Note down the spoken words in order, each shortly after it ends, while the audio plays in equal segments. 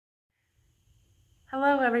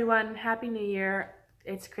Hello everyone, Happy New Year.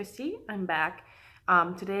 It's Christy, I'm back.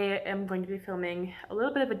 Today I'm going to be filming a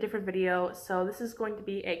little bit of a different video. So this is going to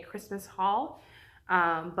be a Christmas haul,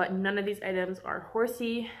 but none of these items are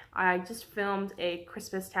horsey. I just filmed a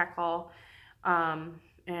Christmas tack haul,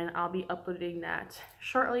 and I'll be uploading that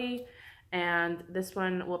shortly. And this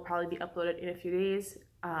one will probably be uploaded in a few days.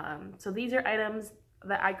 So these are items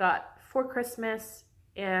that I got for Christmas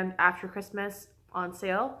and after Christmas on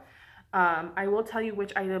sale. I will tell you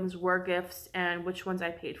which items were gifts and which ones I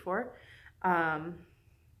paid for. I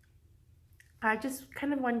just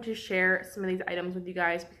kind of wanted to share some of these items with you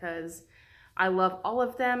guys because I love all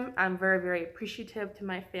of them. I'm very, very appreciative to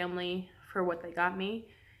my family for what they got me,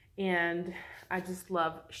 and I just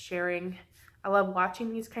love sharing. I love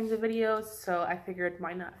watching these kinds of videos, so I figured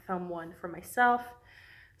why not film one for myself.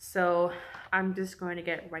 So I'm just going to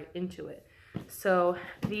get right into it. So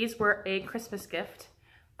these were a Christmas gift.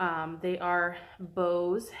 They are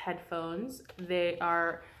Bose headphones. They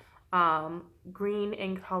are green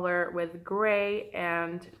in color with gray,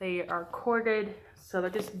 and they are corded, so they're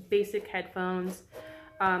just basic headphones.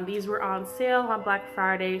 These were on sale on Black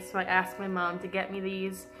Friday, so I asked my mom to get me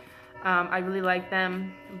these. I really like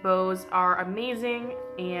them. Bose are amazing,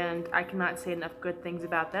 and I cannot say enough good things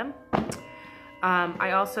about them.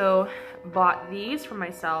 I also bought these for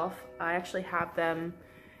myself. I actually have them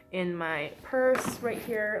in my purse right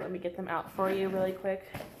here. Let me get them out for you really quick.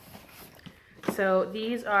 So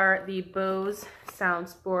these are the Bose Sound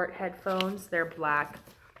Sport headphones. They're black.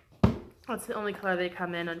 That's the only color they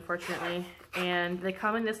come in, unfortunately. And they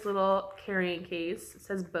come in this little carrying case. It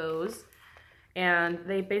says Bose. And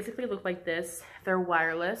they basically look like this. They're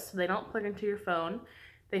wireless, so they don't plug into your phone.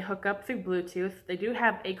 They hook up through Bluetooth. They do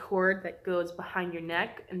have a cord that goes behind your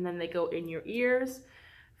neck, and then they go in your ears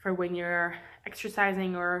for when you're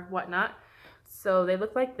exercising or whatnot. So they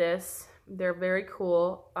look like this. They're very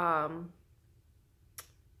cool.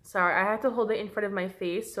 Sorry, I have to hold it in front of my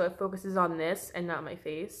face so it focuses on this and not my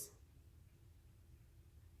face.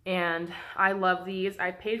 And I love these. I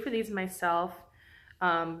paid for these myself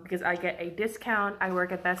because I get a discount. I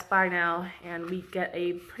work at Best Buy now, and we get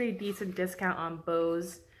a pretty decent discount on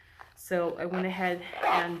Bose. So I went ahead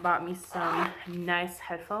and bought me some nice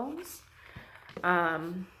headphones.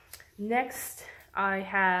 Next, I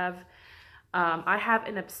have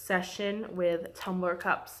an obsession with tumbler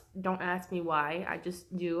cups. Don't ask me why, I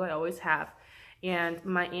just do. I always have. And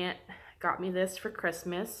my aunt got me this for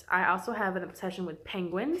Christmas. I also have an obsession with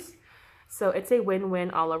penguins. So it's a win-win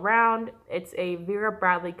all around. It's a Vera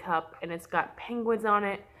Bradley cup, and it's got penguins on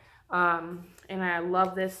it. And I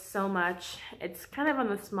love this so much. It's kind of on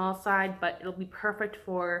the small side, but it'll be perfect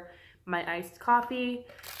for my iced coffee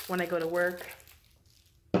when I go to work.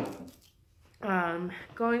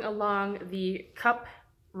 Going along the cup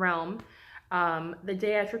realm, the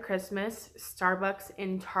day after Christmas, Starbucks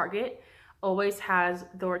in Target always has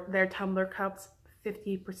their tumbler cups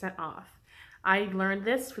 50% off. I learned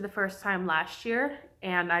this for the first time last year,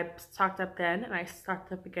 and I stocked up then, and I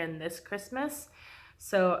stocked up again this Christmas.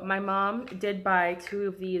 So my mom did buy 2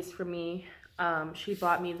 of these for me. She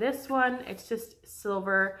bought me this one. It's just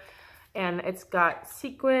silver, and it's got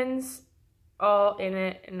sequins all in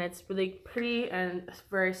it, and it's really pretty and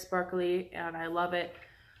very sparkly, and I love it.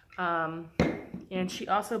 And she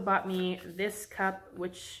also bought me this cup,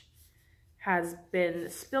 which has been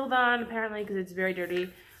spilled on apparently because it's very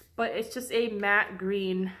dirty, but it's just a matte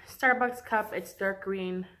green Starbucks cup. It's dark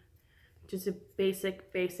green, just a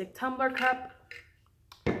basic tumbler cup.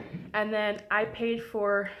 And then I paid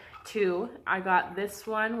for 2. I got this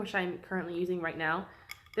one, which I'm currently using right now.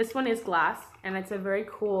 This one is glass, and it's a very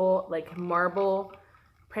cool like marble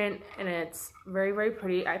print, and it's very, very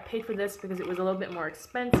pretty. I paid for this because it was a little bit more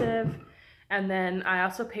expensive. And then I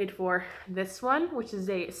also paid for this one, which is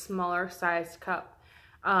a smaller sized cup.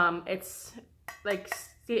 It's like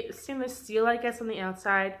stainless steel, I guess, on the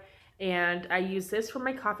outside, and I use this for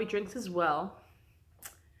my coffee drinks as well.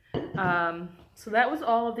 So that was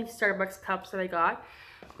all of the Starbucks cups that I got,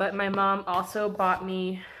 but my mom also bought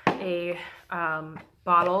me a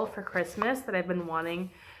bottle for Christmas that I've been wanting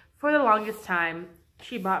for the longest time.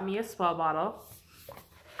 She bought me a small bottle.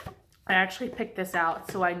 I actually picked this out,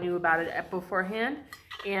 so I knew about it beforehand,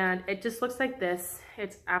 and it just looks like this.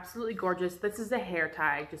 It's absolutely gorgeous. This is a hair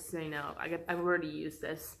tie, just so you know. I've already used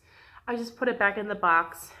this. I just put it back in the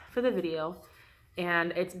box for the video,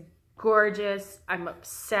 and it's gorgeous. I'm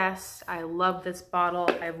obsessed. I love this bottle.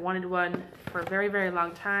 I've wanted one for a very, very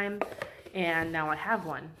long time, and now I have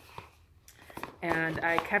one. And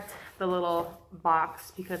I kept the little box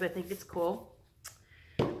because I think it's cool.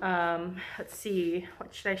 Let's see,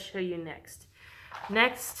 what should I show you next?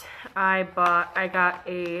 Next, I got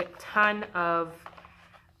a ton of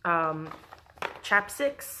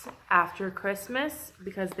chapsticks after Christmas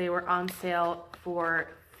because they were on sale for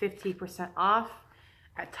 50% off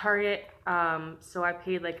at Target. So I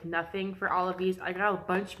paid like nothing for all of these. I got a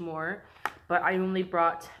bunch more, but I only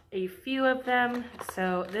brought a few of them.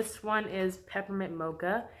 So this one is peppermint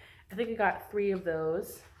mocha. I think I got 3 of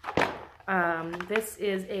those. This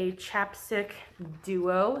is a chapstick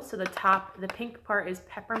duo. So the pink part is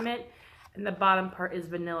peppermint and the bottom part is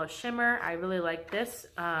vanilla shimmer. I really like this.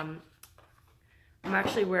 I'm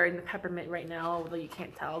actually wearing the peppermint right now, although you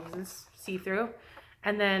can't tell because it's see-through.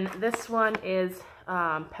 And then this one is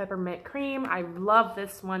peppermint cream. I love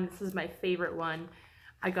this one. This is my favorite one.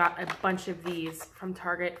 I got a bunch of these from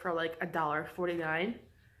Target for like $1.49.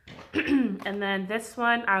 And then this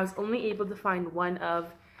one, I was only able to find one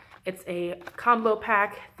of. It's a combo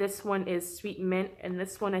pack. This one is sweet mint, and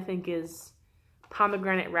this one I think is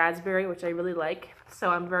pomegranate raspberry, which I really like.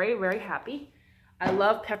 So I'm very, very happy. I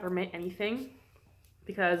love peppermint anything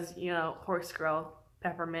because, you know, horse girl,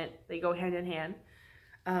 peppermint, they go hand in hand.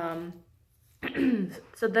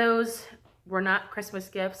 So those were not Christmas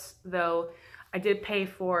gifts, though I did pay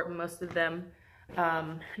for most of them.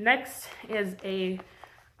 Next is a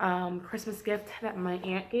Christmas gift that my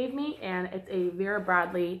aunt gave me, and it's a Vera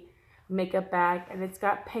Bradley makeup bag, and it's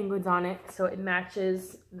got penguins on it, so it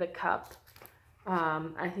matches the cup.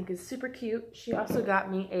 I think it's super cute. She also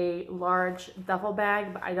got me a large duffel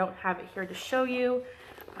bag, but I don't have it here to show you.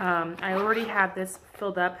 I already have this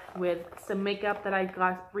filled up with some makeup that I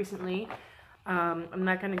got recently. I'm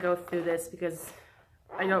not going to go through this because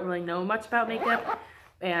I don't really know much about makeup,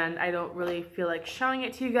 and I don't really feel like showing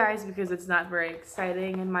it to you guys because it's not very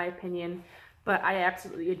exciting in my opinion. But I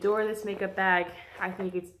absolutely adore this makeup bag. I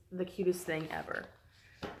think it's the cutest thing ever.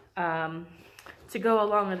 To go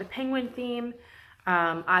along with the penguin theme,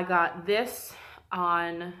 I got this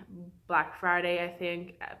on Black Friday, I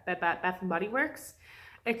think, at Bath & Body Works.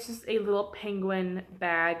 It's just a little penguin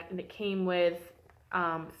bag, and it came with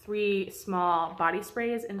 3 small body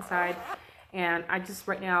sprays inside. And I just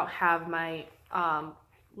right now have my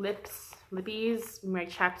lippies, my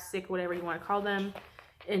chapstick, whatever you want to call them,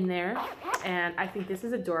 in there. And I think this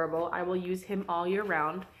is adorable. I will use him all year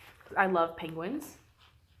round. I love penguins.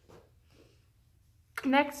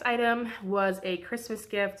 Next item was a Christmas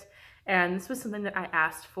gift, and this was something that I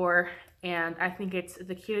asked for, and I think it's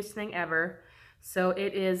the cutest thing ever. So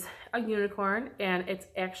it is a unicorn, and it's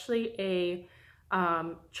actually a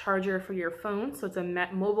charger for your phone. So it's a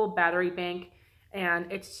mobile battery bank, and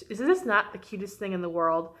this is not the cutest thing in the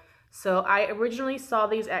world. So I originally saw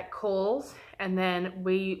these at Kohl's, and then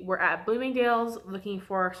we were at Bloomingdale's looking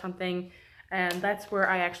for something, and that's where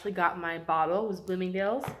I actually got my bottle, was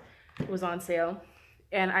Bloomingdale's. It was on sale.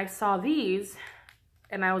 And I saw these,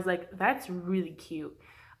 and I was like, that's really cute.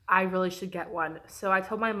 I really should get one. So I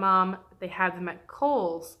told my mom they have them at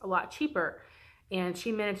Kohl's a lot cheaper, and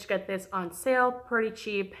she managed to get this on sale pretty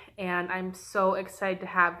cheap, and I'm so excited to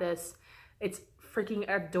have this. It's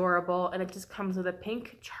freaking adorable, and it just comes with a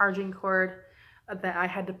pink charging cord that I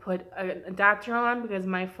had to put an adapter on because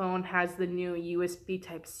my phone has the new USB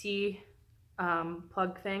Type-C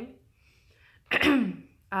plug thing.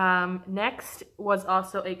 Next was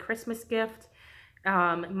also a Christmas gift.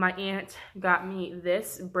 My aunt got me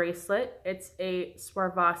this bracelet. It's a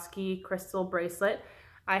Swarovski crystal bracelet.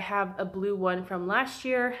 I have a blue one from last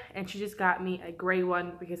year, and she just got me a gray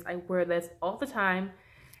one because I wear this all the time,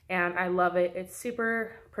 and I love it. It's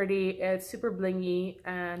super pretty, it's super blingy,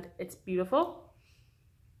 and it's beautiful.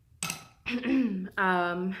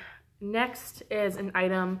 Next is an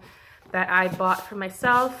item that I bought for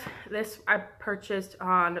myself. This I purchased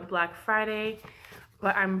on Black Friday,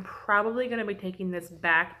 but I'm probably going to be taking this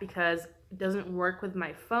back because it doesn't work with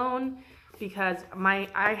my phone, because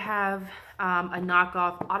I have a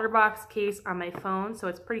knockoff OtterBox case on my phone, so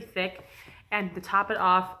it's pretty thick, and to top it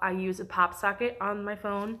off, I use a pop socket on my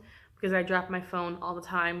phone because I drop my phone all the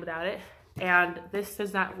time without it, and this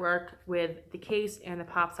does not work with the case and the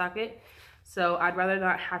pop socket. So I'd rather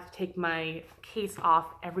not have to take my case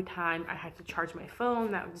off every time I had to charge my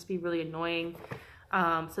phone. That would just be really annoying.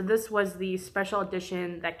 So this was the special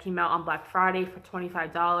edition that came out on Black Friday for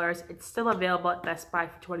 $25. It's still available at Best Buy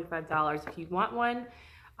for $25 if you want one.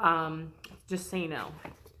 Just so you know.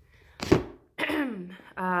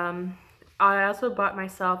 I also bought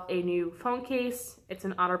myself a new phone case. It's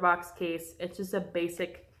an OtterBox case. It's just a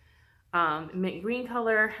basic mint green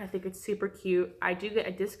color. I think it's super cute. I do get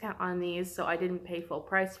a discount on these, so I didn't pay full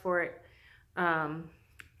price for it.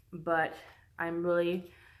 But I'm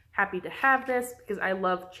really happy to have this because I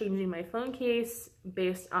love changing my phone case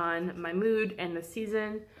based on my mood and the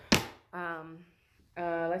season.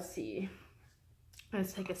 Let's see.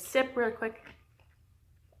 Let's take a sip real quick.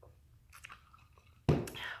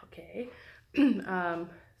 Okay.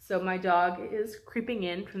 So my dog is creeping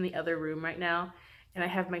in from the other room right now, and I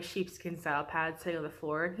have my sheepskin style pad sitting on the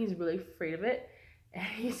floor, and he's really afraid of it. And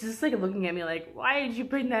he's just like looking at me like, why did you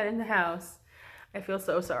bring that in the house? I feel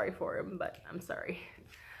so sorry for him, but I'm sorry.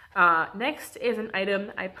 Next is an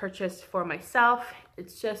item I purchased for myself.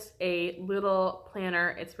 It's just a little planner.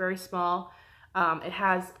 It's very small. It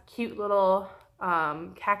has cute little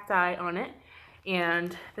cacti on it.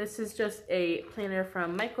 And this is just a planner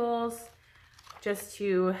from Michael's just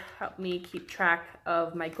to help me keep track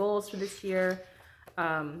of my goals for this year.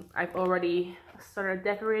 I've already started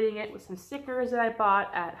decorating it with some stickers that I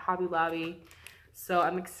bought at Hobby Lobby. So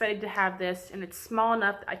I'm excited to have this, and it's small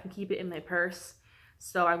enough that I can keep it in my purse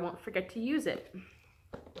so I won't forget to use it.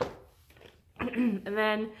 And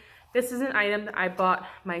then this is an item that I bought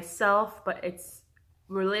myself, but it's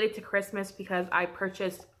related to Christmas because I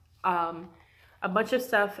purchased a bunch of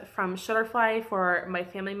stuff from Shutterfly for my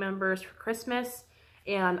family members for Christmas,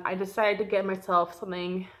 and I decided to get myself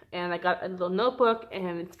something, and I got a little notebook,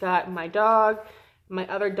 and it's got my dog, my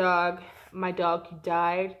other dog, my dog who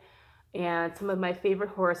died, and some of my favorite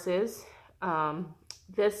horses.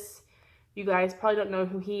 This, you guys probably don't know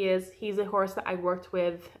who he is. He's a horse that I worked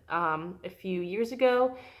with a few years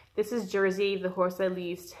ago. This is Jersey, the horse I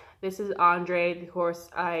leased. This is Andre, the horse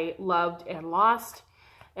I loved and lost.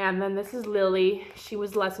 And then this is Lily. She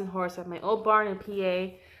was the lesson horse at my old barn in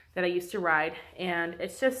PA that I used to ride. And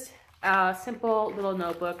it's just a simple little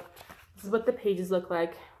notebook. This is what the pages look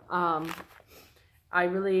like. I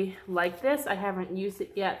really like this. I haven't used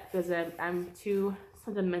it yet because I'm too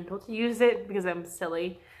sentimental to use it because I'm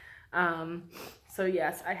silly. So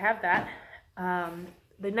yes, I have that.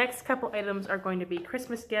 The next couple items are going to be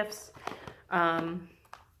Christmas gifts. I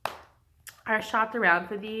shopped around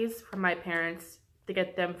for these for my parents to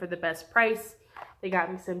get them for the best price. They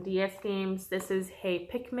got me some DS games. This is Hey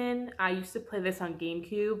Pikmin. I used to play this on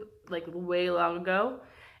GameCube like way long ago.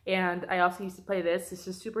 And I also used to play this. This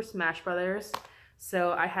is Super Smash Brothers.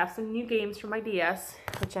 So I have some new games for my DS,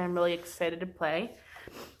 which I'm really excited to play.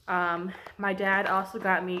 My dad also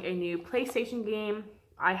got me a new PlayStation game.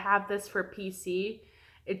 I have this for PC.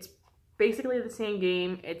 It's basically the same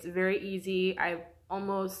game. It's very easy. I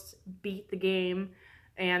almost beat the game,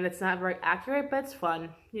 and it's not very accurate, but it's fun.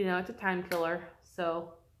 You know, it's a time killer.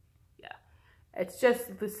 So yeah, it's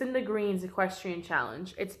just the Cinda Green's Equestrian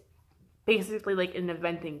Challenge. It's basically like an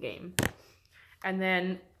eventing game. And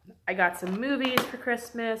then I got some movies for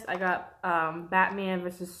Christmas. I got Batman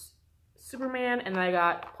vs. Superman, and I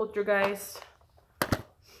got Poltergeist.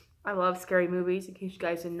 I love scary movies, in case you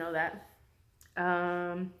guys didn't know that.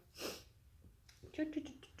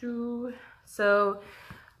 So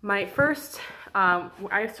my first,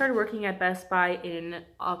 I started working at Best Buy in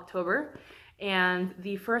October, and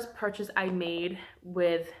the first purchase I made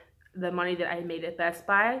with the money that I made at Best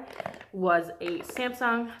Buy was a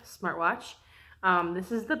Samsung smartwatch.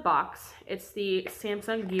 This is the box. It's the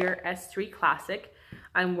Samsung Gear S3 Classic.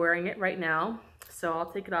 I'm wearing it right now, so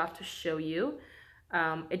I'll take it off to show you.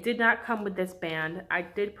 It did not come with this band. I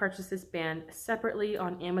did purchase this band separately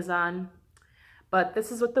on Amazon, but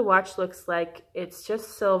this is what the watch looks like. It's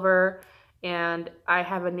just silver, and I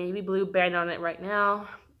have a navy blue band on it right now,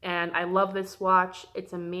 and I love this watch.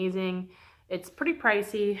 It's amazing. It's pretty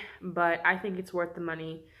pricey, but I think it's worth the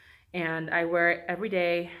money, and I wear it every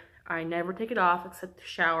day. I never take it off except to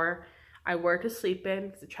shower. I wear it to sleep in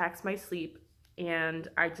because it tracks my sleep, and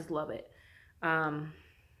I just love it. And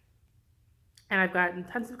I've gotten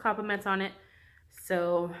tons of compliments on it,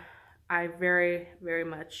 so I very, very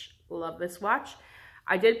much love this watch.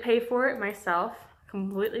 I did pay for it myself,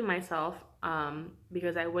 completely myself,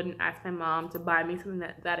 because I wouldn't ask my mom to buy me something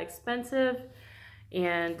that expensive.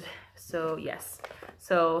 And so yes,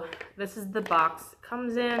 so this is the box it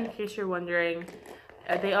comes in case you're wondering.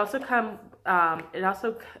 They also come,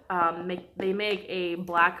 they make a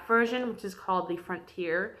black version, which is called the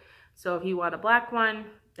Frontier. So if you want a black one,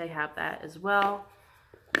 they have that as well.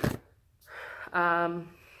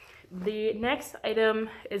 The next item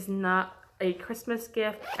is not a Christmas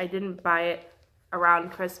gift. I didn't buy it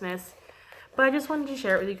around Christmas, but I just wanted to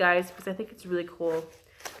share it with you guys because I think it's really cool.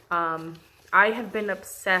 I have been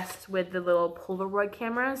obsessed with the little Polaroid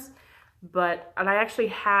cameras, and I actually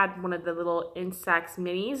had one of the little Instax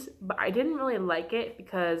minis, but I didn't really like it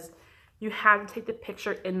because you had to take the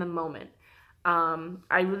picture in the moment.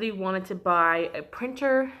 I really wanted to buy a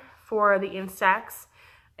printer for the Instax,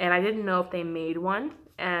 and I didn't know if they made one,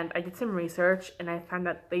 and I did some research and I found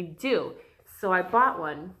out they do. So I bought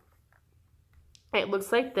one. It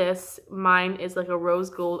looks like this. Mine is like a rose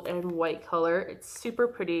gold and white color. It's super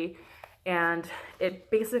pretty, and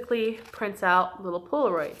it basically prints out little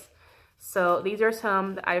Polaroids. So these are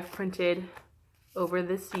some that I've printed over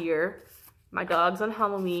this year. My dog's on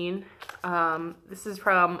Halloween. This is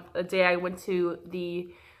from the day I went to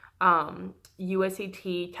the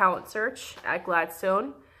USAT talent search at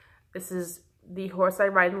Gladstone. This is the horse I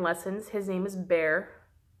ride in lessons. His name is Bear.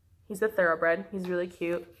 He's a thoroughbred. He's really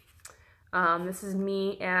cute. This is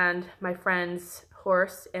me and my friend's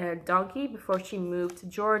horse and donkey before she moved to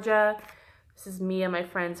Georgia. This is me and my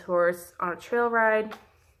friend's horse on a trail ride.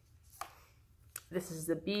 This is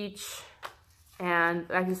the beach. And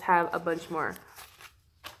I just have a bunch more.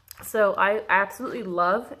 So I absolutely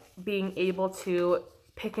love being able to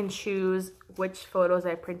pick and choose which photos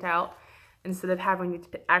I print out instead of having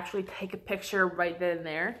to actually take a picture right then and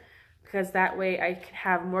there, because that way I can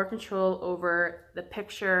have more control over the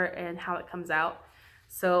picture and how it comes out.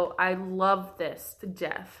 So I love this to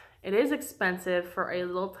death. It is expensive for a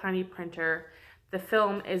little tiny printer. The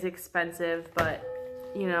film is expensive, but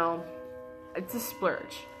you know, it's a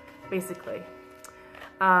splurge, basically.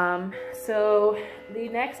 So the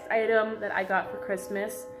next item that I got for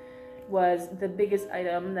Christmas was the biggest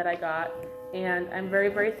item that I got, and I'm very,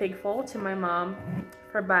 very thankful to my mom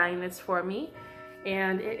for buying this for me.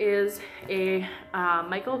 And it is a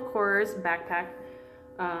Michael Kors backpack.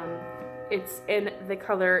 It's in the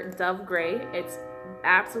color Dove Gray. It's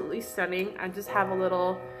absolutely stunning. I just have a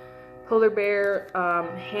little polar bear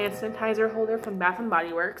hand sanitizer holder from Bath &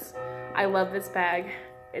 Body Works. I love this bag.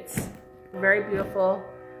 It's very beautiful.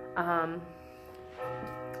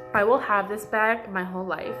 I will have this bag my whole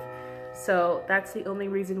life. So that's the only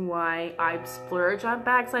reason why I splurge on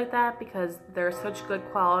bags like that, because they're such good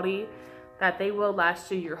quality that they will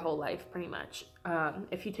last you your whole life pretty much,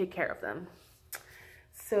 if you take care of them.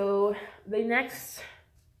 So the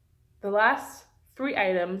last 3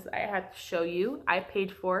 items I had to show you, I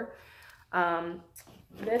paid for.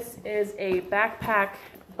 This is a backpack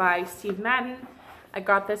by Steve Madden. I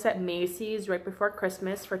got this at Macy's right before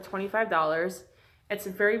Christmas for $25. It's a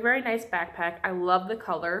very, very nice backpack. I love the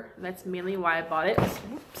color. That's mainly why I bought it.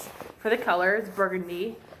 Oops. For the color, it's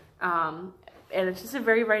burgundy. And it's just a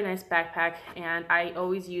very, very nice backpack. And I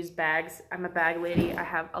always use bags. I'm a bag lady. I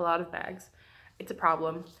have a lot of bags. It's a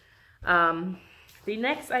problem. The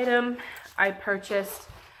next item I purchased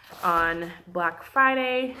on Black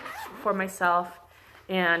Friday for myself.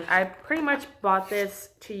 And I pretty much bought this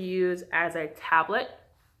to use as a tablet,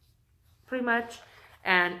 pretty much.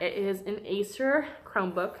 And it is an Acer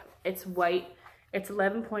Chromebook. It's white. It's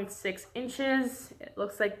 11.6 inches. It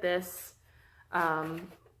looks like this.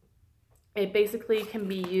 It basically can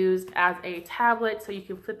be used as a tablet, so you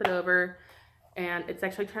can flip it over. And it's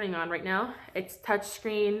actually turning on right now. It's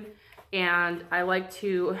touchscreen, and I like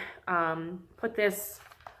to put this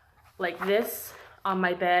like this on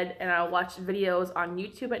my bed, and I'll watch videos on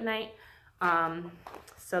YouTube at night.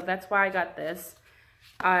 So that's why I got this.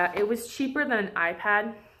 It was cheaper than an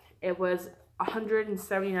iPad. It was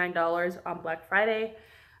 $179 on Black Friday.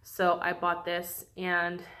 So I bought this,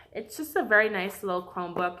 and it's just a very nice little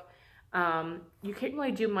Chromebook. You can't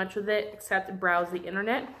really do much with it except browse the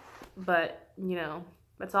internet, but you know,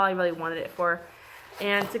 that's all I really wanted it for.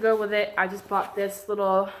 And to go with it, I just bought this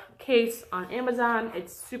little case on Amazon.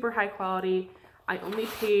 It's super high quality. I only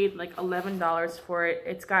paid like $11 for it.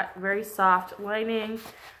 It's got very soft lining.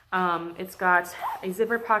 It's got a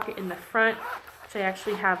zipper pocket in the front, which I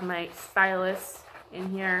actually have my stylus in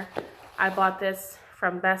here. I bought this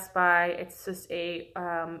from Best Buy. It's just a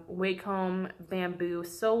Wacom bamboo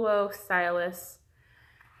solo stylus.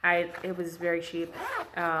 It was very cheap.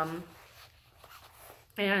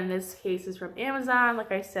 And this case is from Amazon,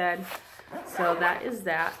 like I said. So that is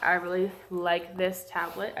that. I really like this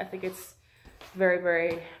tablet. I think it's very,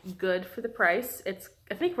 very good for the price.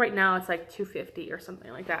 I think right now it's like $250 or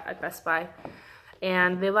something like that at Best Buy.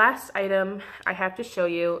 And the last item I have to show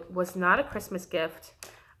you was not a Christmas gift.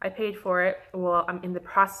 I paid for it. Well, I'm in the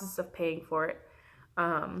process of paying for it.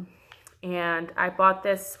 And I bought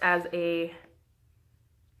this as a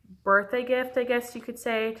birthday gift, I guess you could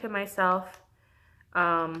say, to myself.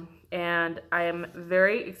 And I am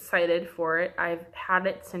very excited for it. I've had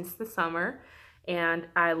it since the summer, and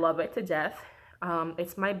I love it to death.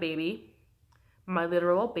 It's my baby, my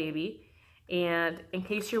literal baby. And in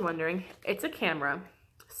case you're wondering, it's a camera.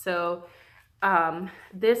 So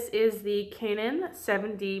this is the Canon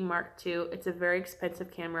 7D Mark II. It's a very expensive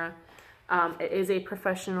camera. It is a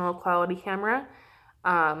professional quality camera.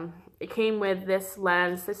 It came with this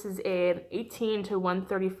lens. This is an 18 to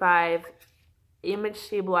 135 image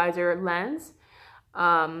stabilizer lens.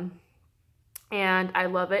 And I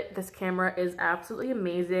love it. This camera is absolutely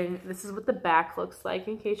amazing. This is what the back looks like,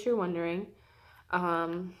 in case you're wondering.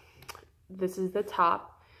 This is the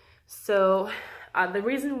top. So the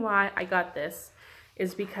reason why I got this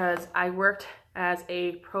is because I worked as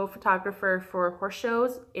a pro photographer for horse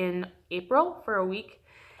shows in April for a week,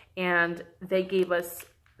 and they gave us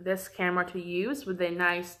this camera to use with a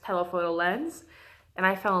nice telephoto lens, and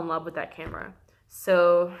I fell in love with that camera.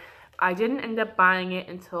 So I didn't end up buying it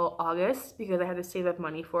until August because I had to save up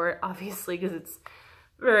money for it, obviously, because it's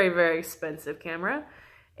very, very expensive camera.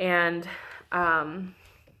 And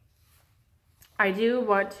I do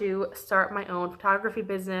want to start my own photography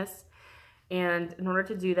business, and in order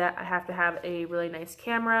to do that, I have to have a really nice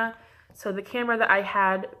camera. So the camera that I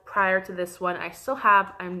had prior to this one, I still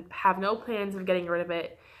have. I have no plans of getting rid of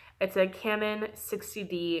it. It's a Canon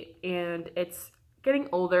 60D, and it's getting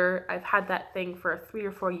older. I've had that thing for 3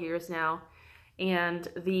 or 4 years now, and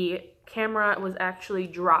the camera was actually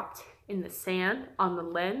dropped in the sand on the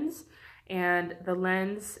lens, and the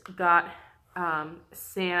lens got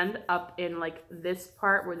sand up in like this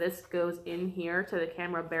part where this goes in here to the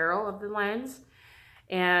camera barrel of the lens,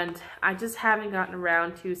 and I just haven't gotten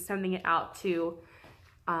around to sending it out to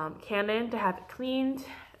Canon to have it cleaned.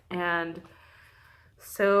 And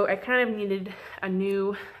so I kind of needed a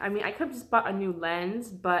new, I mean, I could have just bought a new lens,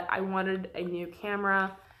 but I wanted a new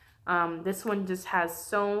camera. This one just has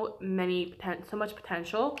so much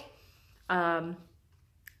potential.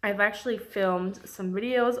 I've actually filmed some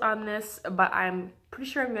videos on this, but I'm pretty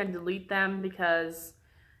sure I'm going to delete them because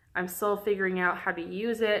I'm still figuring out how to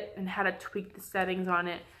use it and how to tweak the settings on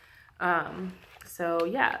it. So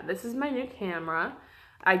yeah, this is my new camera.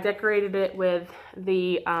 I decorated it with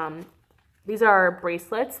the, these are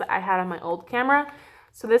bracelets that I had on my old camera.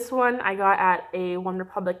 So this one I got at a One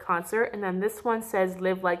Republic concert, and then this one says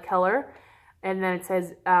Live Like Color, and then it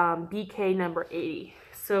says BK number 80.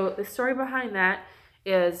 So the story behind that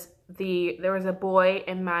is there was a boy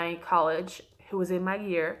in my college who was in my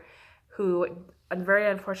year who very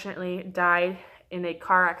unfortunately died in a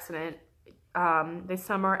car accident this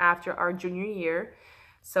summer after our junior year.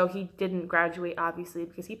 So he didn't graduate, obviously,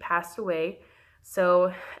 because he passed away.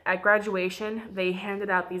 So at graduation, they handed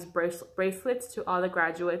out these bracelets to all the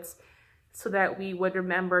graduates so that we would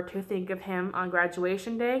remember to think of him on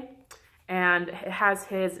graduation day. And it has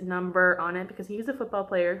his number on it because he was a football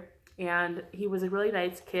player and he was a really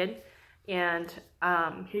nice kid. And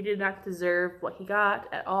he did not deserve what he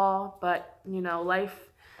got at all. But, you know, life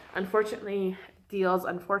unfortunately deals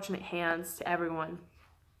unfortunate hands to everyone.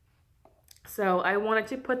 So I wanted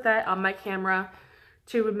to put that on my camera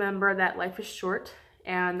to remember that life is short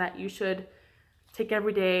and that you should take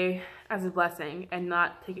every day as a blessing and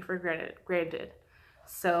not take it for granted.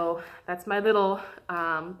 So that's my little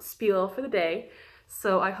spiel for the day.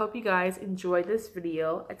 So I hope you guys enjoyed this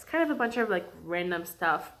video. It's kind of a bunch of like random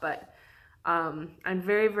stuff, but I'm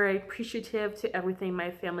very, very appreciative to everything my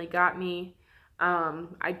family got me.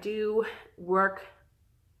 I do work,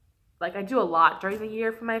 like I do a lot during the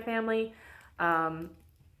year for my family.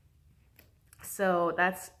 So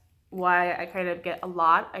that's why I kind of get a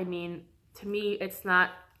lot. I mean, to me, it's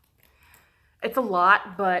a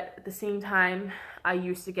lot, but at the same time, I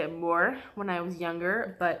used to get more when I was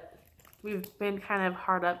younger, but we've been kind of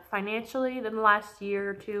hard up financially in the last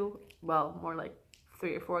year or two. Well, more like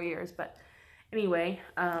 3 or 4 years, but anyway,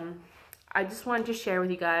 I just wanted to share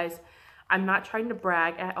with you guys. I'm not trying to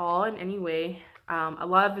brag at all in any way. A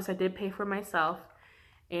lot of this I did pay for myself,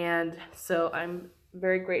 and so I'm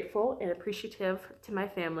very grateful and appreciative to my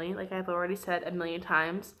family, like I've already said a million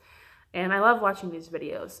times, and I love watching these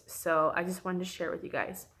videos, so I just wanted to share with you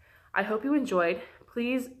guys. I hope you enjoyed.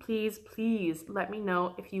 Please, please, please let me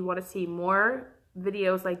know if you want to see more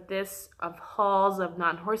videos like this of hauls of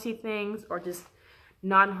non-horsey things or just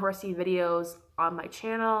non-horsey videos on my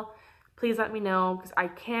channel. Please let me know because I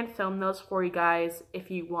can film those for you guys if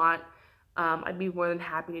you want. I'd be more than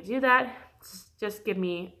happy to do that. Just give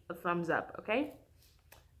me a thumbs up, okay?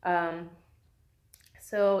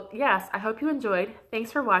 So yes, I hope you enjoyed.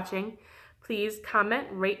 Thanks for watching. Please comment,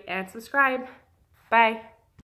 rate, and subscribe. Bye.